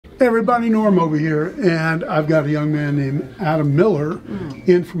Hey everybody, Norm over here, and I've got a young man named Adam Miller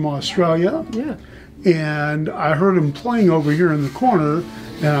in from Australia. Yeah. And I heard him playing over here in the corner,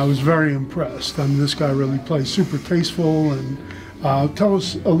 and I was very impressed. I mean, this guy really plays super tasteful. And tell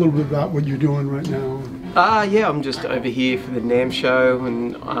us a little bit about what you're doing right now. Yeah, I'm just over here for the NAMM show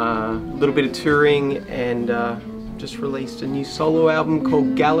and a little bit of touring, and just released a new solo album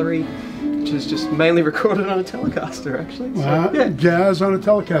called Gallery, which is just mainly recorded on a Telecaster, actually. So, yeah. Jazz on a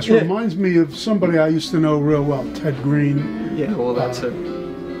Telecaster. Yeah. Reminds me of somebody I used to know real well, Ted Green. Yeah, well, that's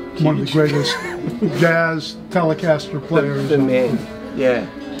one of the greatest jazz Telecaster players. The man, yeah.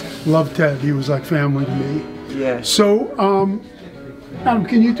 Love Ted. He was like family to me. Yeah. So, Adam,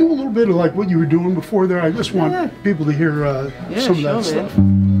 can you do a little bit of like what you were doing before there? I just want people to hear some of that stuff.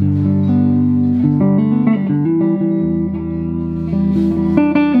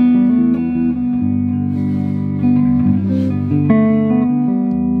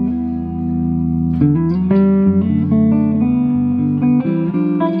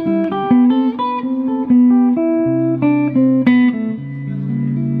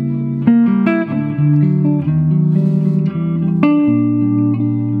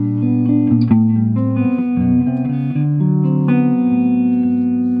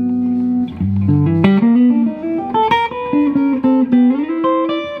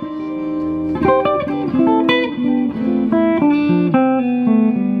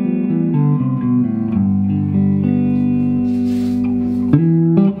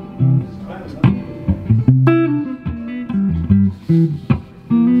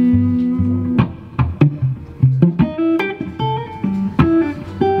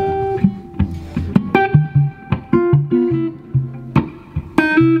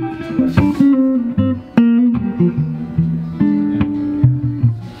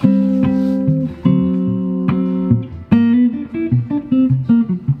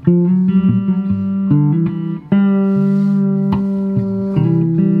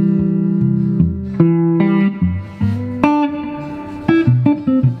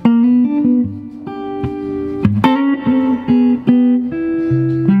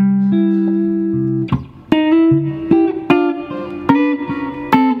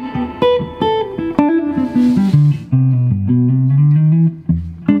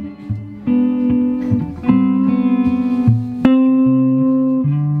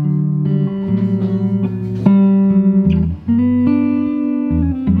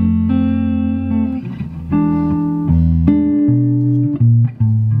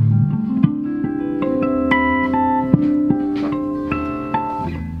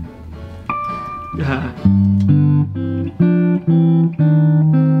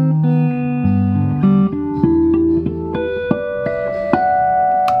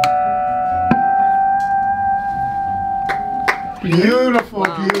 Beautiful,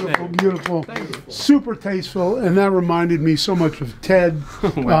 wow. Beautiful. Super tasteful, and that reminded me so much of Ted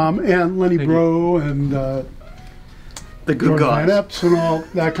and Lenny Bro and the good guys and all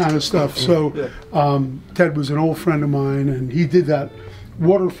that kind of stuff. So Ted was an old friend of mine, and he did that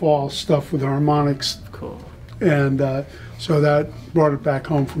waterfall stuff with harmonics. Cool. And so that brought it back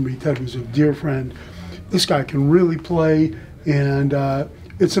home for me. Ted was a dear friend. This guy can really play, and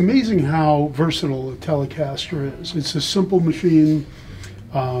it's amazing how versatile a Telecaster is. It's a simple machine.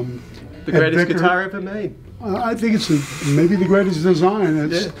 The greatest guitar ever made. I think it's maybe the greatest design.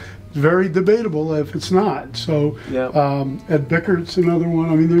 It's very debatable if it's not. So Ed Bickert's another one.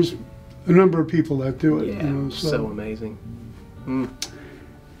 I mean, there's a number of people that do it. Yeah, you know, so amazing.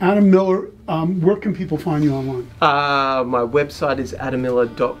 Adam Miller, where can people find you online? My website is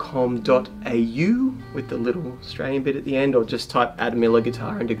adammiller.com.au with the little Australian bit at the end, or just type Adam Miller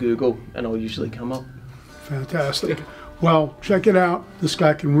guitar into Google and I'll usually come up. Fantastic. Well, check it out. This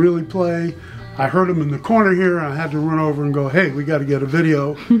guy can really play. I heard him in the corner here and I had to run over and go, hey, we got to get a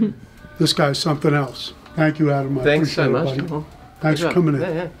video. This guy's something else. Thank you, Adam. Thanks so much. Thanks for coming in.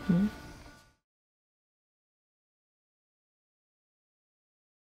 Yeah.